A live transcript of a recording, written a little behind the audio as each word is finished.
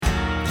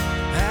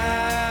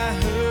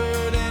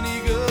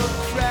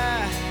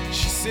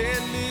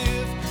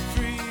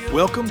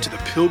Welcome to the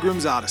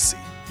Pilgrim's Odyssey,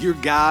 your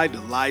guide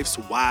to life's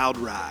wild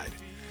ride.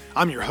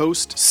 I'm your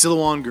host,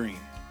 Silouan Green.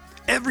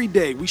 Every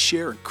day we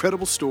share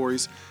incredible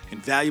stories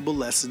and valuable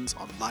lessons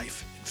on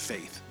life and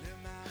faith.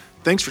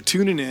 Thanks for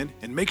tuning in,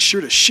 and make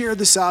sure to share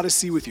this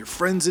Odyssey with your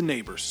friends and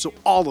neighbors so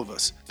all of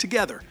us,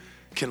 together,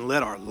 can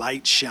let our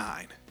light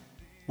shine.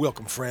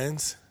 Welcome,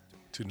 friends,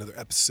 to another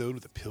episode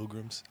of the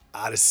Pilgrim's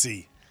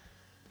Odyssey.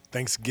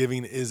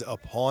 Thanksgiving is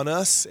upon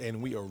us,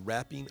 and we are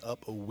wrapping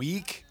up a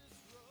week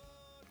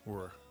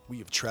where we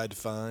have tried to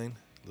find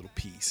a little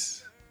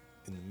peace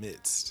in the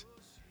midst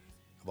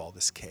of all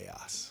this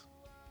chaos.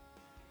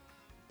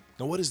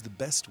 Now, what is the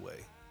best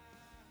way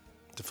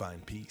to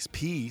find peace?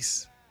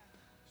 Peace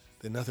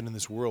that nothing in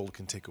this world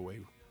can take away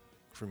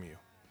from you.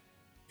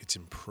 It's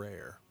in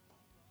prayer.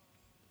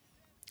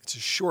 It's a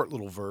short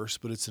little verse,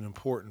 but it's an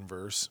important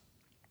verse.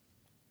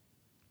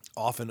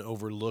 Often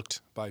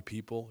overlooked by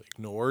people,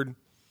 ignored,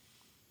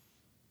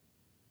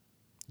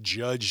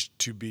 judged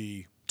to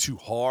be too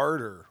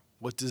hard, or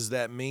what does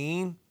that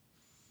mean?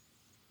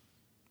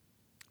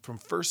 From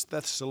 1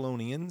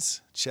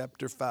 Thessalonians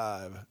chapter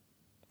 5,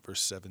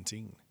 verse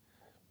 17.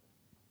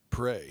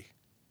 Pray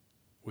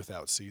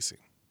without ceasing.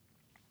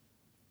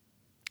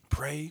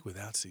 Pray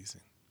without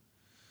ceasing.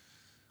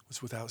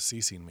 What's without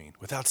ceasing mean?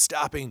 Without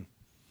stopping.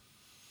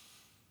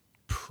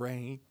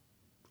 Pray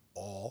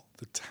all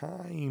the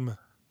time.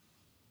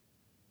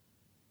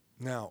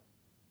 Now,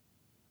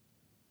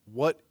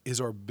 what is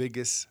our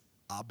biggest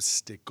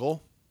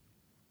obstacle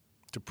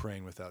to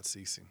praying without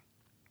ceasing?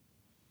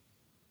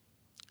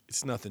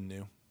 It's nothing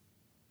new.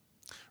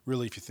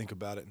 Really, if you think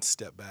about it and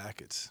step back,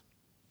 it's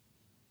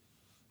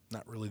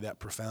not really that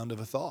profound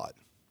of a thought.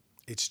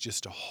 It's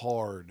just a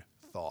hard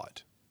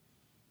thought.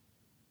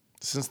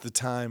 Since the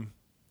time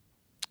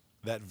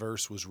that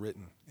verse was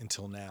written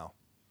until now.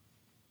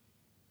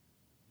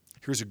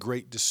 Here's a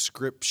great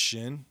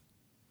description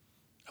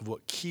of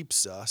what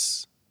keeps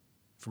us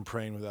from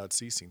praying without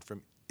ceasing.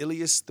 From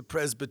Ilias the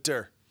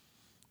Presbyter,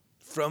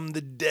 from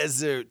the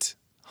desert,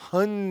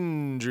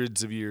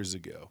 hundreds of years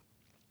ago.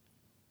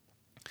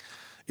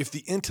 If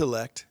the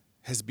intellect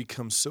has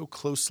become so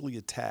closely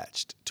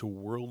attached to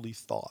worldly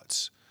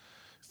thoughts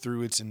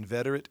through its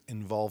inveterate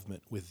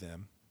involvement with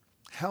them,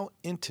 how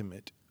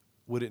intimate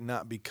would it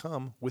not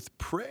become with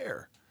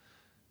prayer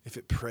if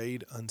it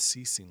prayed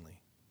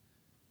unceasingly?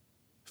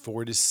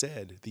 For it is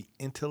said, the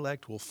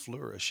intellect will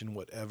flourish in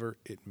whatever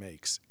it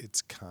makes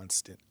its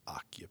constant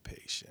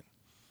occupation.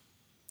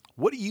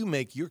 What do you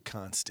make your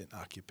constant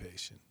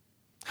occupation?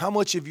 How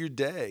much of your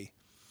day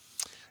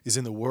is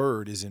in the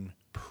Word, is in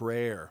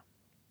prayer?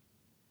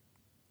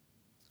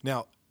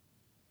 Now,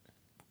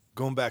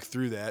 going back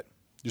through that,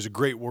 there's a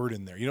great word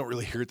in there. You don't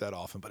really hear it that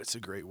often, but it's a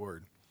great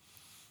word.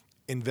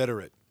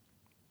 Inveterate.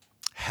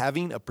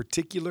 Having a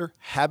particular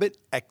habit,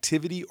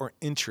 activity, or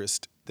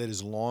interest that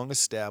is long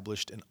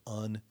established and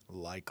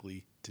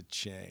unlikely to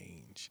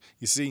change.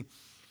 You see,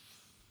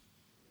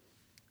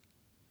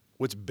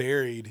 what's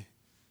buried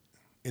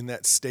in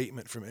that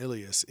statement from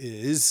Ilias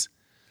is,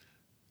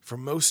 for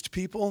most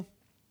people,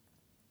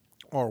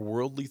 our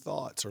worldly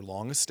thoughts are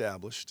long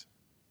established.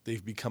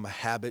 They've become a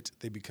habit.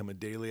 They become a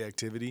daily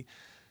activity,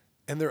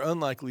 and they're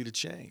unlikely to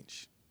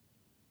change.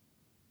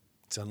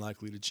 It's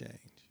unlikely to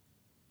change.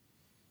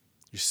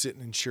 You're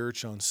sitting in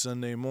church on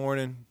Sunday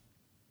morning.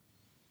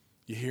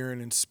 You hear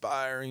an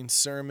inspiring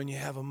sermon. You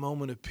have a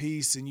moment of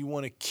peace, and you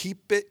want to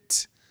keep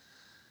it.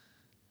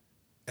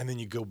 And then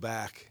you go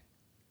back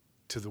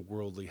to the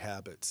worldly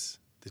habits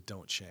that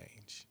don't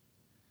change.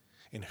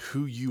 And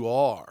who you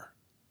are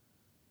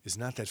is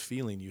not that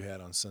feeling you had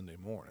on Sunday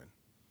morning.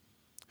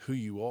 Who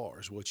you are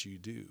is what you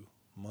do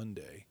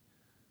Monday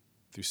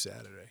through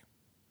Saturday.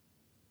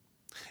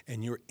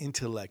 And your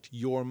intellect,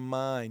 your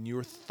mind,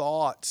 your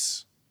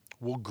thoughts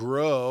will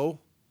grow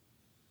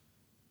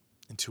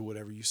into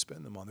whatever you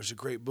spend them on. There's a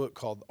great book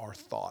called Our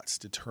Thoughts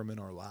Determine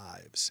Our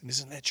Lives. And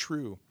isn't that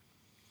true?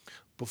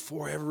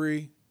 Before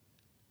every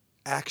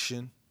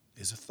action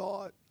is a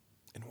thought.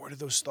 And where do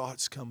those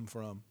thoughts come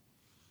from?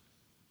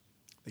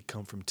 They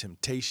come from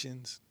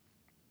temptations.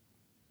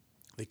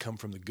 They come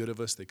from the good of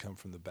us. They come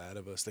from the bad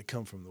of us. They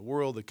come from the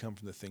world. They come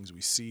from the things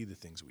we see, the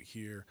things we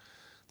hear,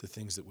 the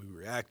things that we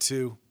react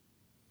to.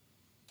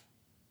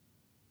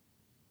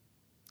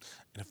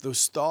 And if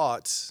those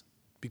thoughts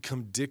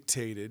become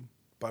dictated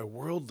by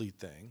worldly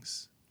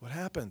things, what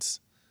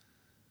happens?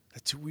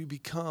 That's who we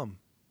become.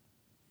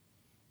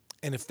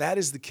 And if that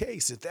is the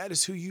case, if that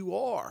is who you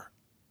are,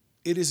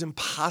 it is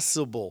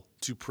impossible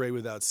to pray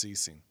without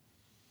ceasing.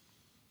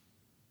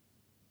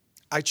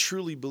 I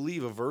truly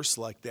believe a verse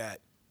like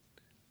that,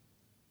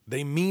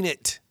 they mean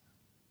it.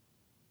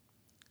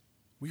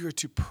 We are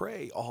to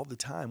pray all the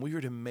time. We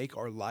are to make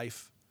our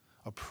life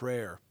a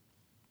prayer.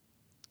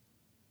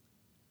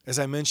 As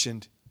I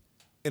mentioned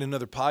in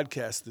another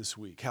podcast this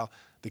week, how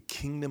the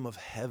kingdom of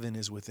heaven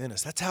is within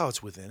us. That's how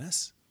it's within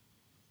us.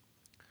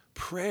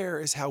 Prayer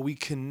is how we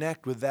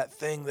connect with that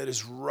thing that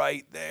is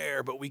right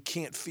there, but we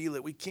can't feel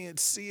it. We can't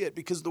see it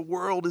because the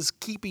world is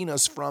keeping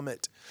us from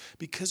it,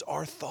 because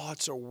our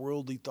thoughts are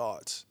worldly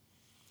thoughts.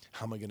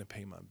 How am I going to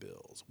pay my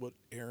bills? What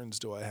errands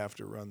do I have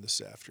to run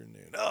this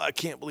afternoon? Oh, I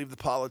can't believe the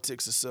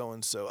politics of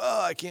so-and-so.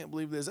 Oh, I can't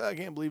believe this. Oh, I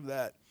can't believe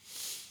that.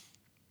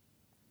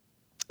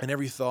 And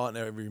every thought and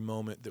every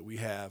moment that we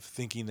have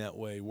thinking that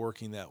way,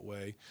 working that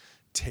way,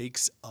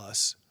 takes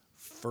us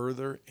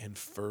further and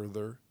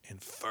further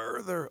and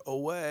further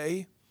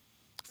away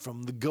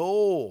from the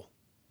goal,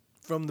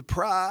 from the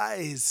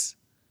prize.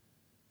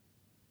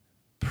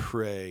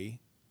 Pray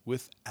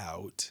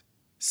without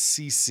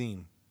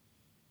ceasing.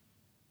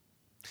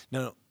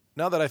 Now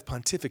that I've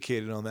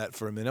pontificated on that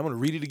for a minute, I'm going to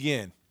read it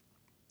again.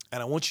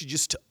 And I want you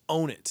just to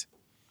own it.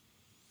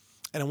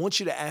 And I want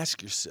you to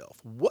ask yourself,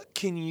 what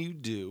can you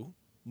do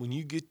when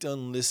you get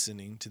done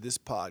listening to this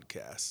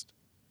podcast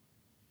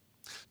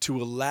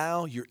to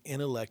allow your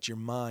intellect, your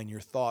mind,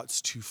 your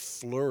thoughts to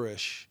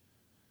flourish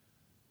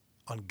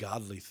on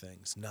godly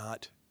things,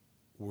 not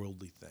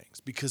worldly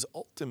things? Because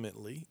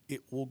ultimately,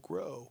 it will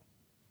grow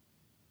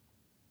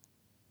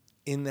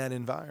in that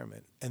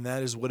environment, and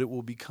that is what it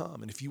will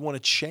become. And if you want to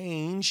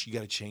change, you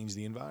got to change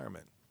the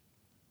environment.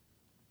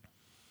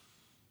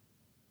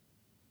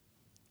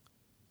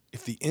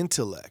 If the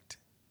intellect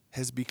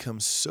has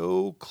become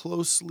so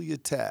closely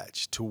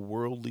attached to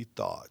worldly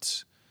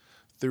thoughts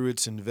through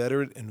its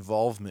inveterate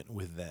involvement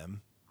with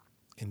them,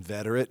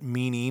 inveterate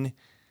meaning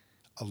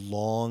a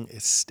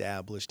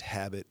long-established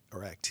habit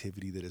or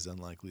activity that is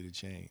unlikely to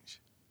change,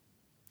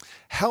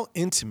 how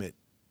intimate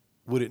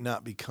would it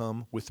not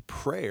become with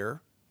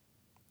prayer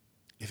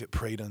if it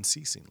prayed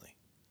unceasingly?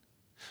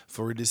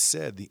 For it is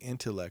said, the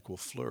intellect will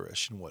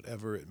flourish in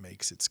whatever it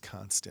makes its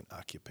constant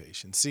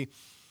occupation. See,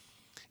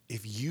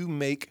 if you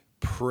make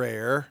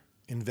prayer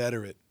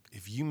inveterate,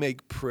 if you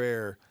make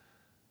prayer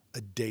a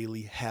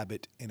daily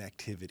habit and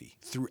activity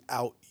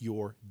throughout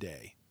your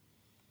day,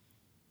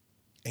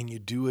 and you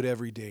do it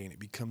every day, and it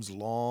becomes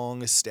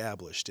long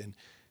established, and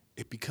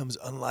it becomes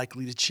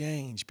unlikely to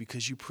change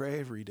because you pray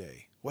every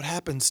day, what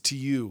happens to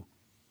you?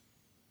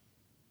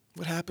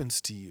 What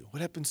happens to you?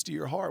 What happens to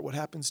your heart? What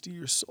happens to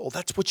your soul?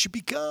 That's what you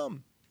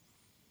become.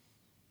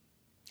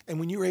 And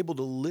when you're able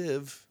to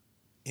live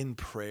in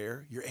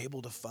prayer, you're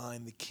able to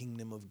find the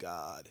kingdom of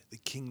God, the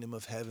kingdom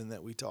of heaven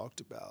that we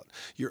talked about.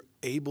 You're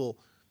able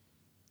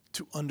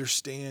to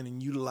understand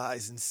and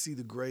utilize and see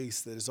the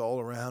grace that is all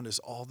around us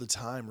all the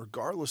time,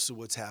 regardless of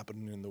what's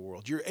happening in the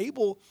world. You're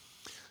able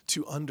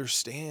to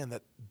understand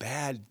that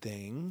bad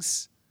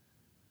things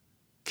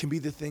can be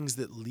the things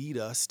that lead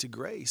us to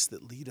grace,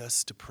 that lead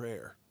us to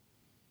prayer.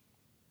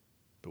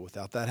 But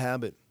without that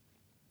habit,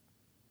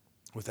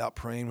 without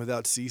praying,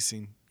 without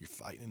ceasing, you're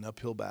fighting an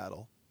uphill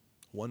battle.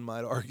 One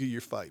might argue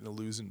you're fighting a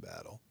losing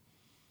battle.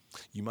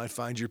 You might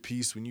find your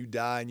peace when you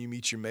die and you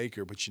meet your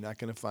Maker, but you're not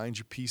going to find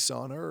your peace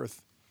on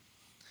earth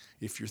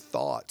if your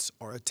thoughts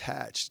are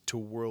attached to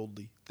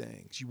worldly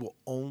things. You will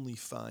only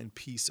find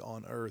peace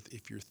on earth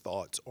if your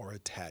thoughts are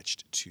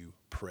attached to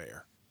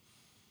prayer.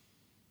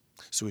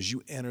 So as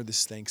you enter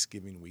this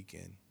Thanksgiving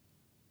weekend,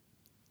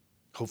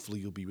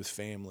 hopefully you'll be with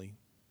family,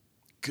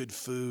 good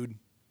food,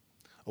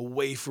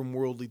 away from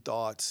worldly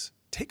thoughts.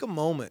 Take a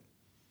moment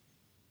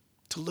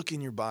to look in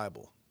your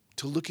Bible,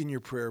 to look in your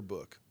prayer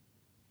book,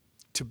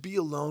 to be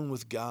alone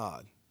with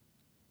God.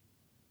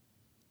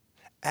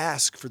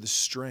 Ask for the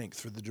strength,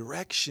 for the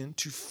direction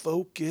to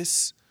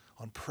focus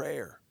on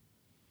prayer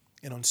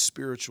and on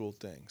spiritual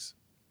things,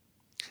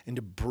 and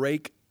to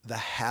break the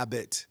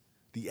habit,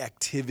 the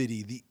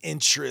activity, the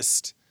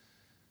interest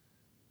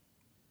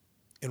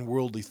in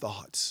worldly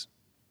thoughts.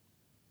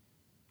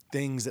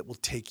 Things that will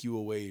take you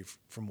away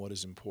from what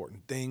is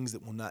important. Things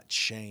that will not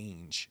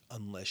change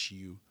unless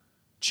you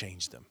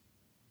change them.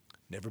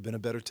 Never been a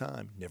better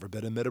time. Never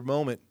been a better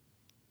moment.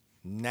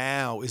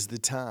 Now is the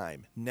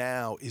time.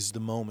 Now is the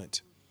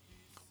moment.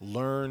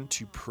 Learn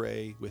to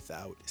pray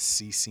without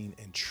ceasing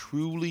and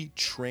truly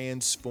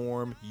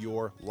transform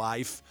your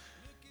life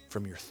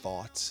from your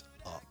thoughts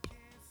up.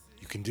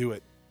 You can do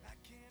it.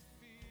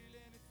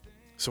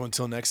 So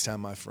until next time,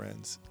 my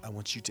friends, I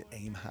want you to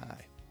aim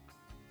high.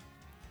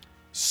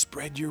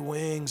 Spread your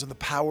wings on the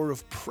power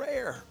of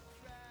prayer,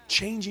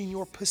 changing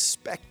your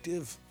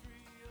perspective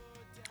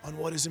on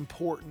what is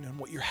important and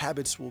what your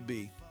habits will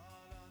be.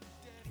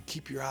 And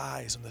keep your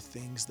eyes on the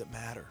things that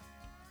matter,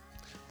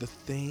 the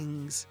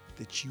things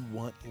that you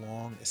want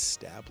long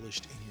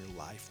established in your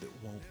life that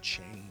won't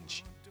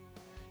change.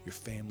 Your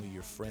family,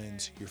 your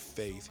friends, your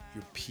faith,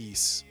 your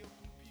peace.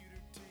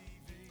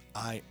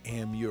 I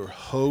am your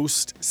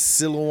host,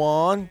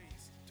 Silouan.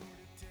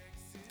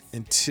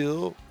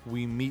 Until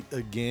we meet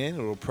again,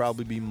 it'll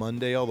probably be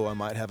Monday, although I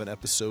might have an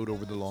episode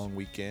over the long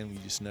weekend. We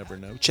just never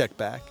know. Check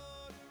back.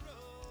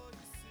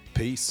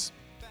 Peace.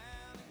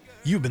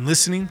 You've been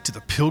listening to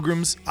The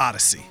Pilgrim's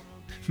Odyssey.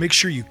 Make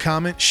sure you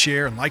comment,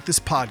 share, and like this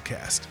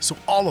podcast so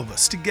all of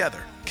us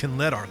together can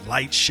let our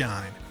light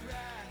shine.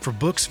 For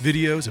books,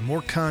 videos, and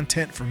more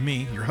content from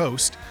me, your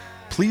host,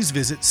 please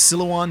visit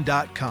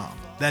Silouan.com.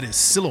 That is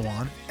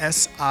Silouan,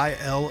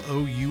 Silouan.com.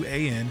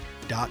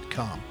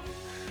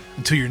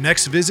 Until your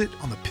next visit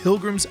on The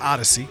Pilgrim's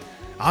Odyssey,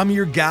 I'm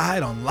your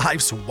guide on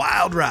life's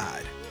wild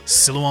ride,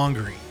 Silouan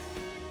Green.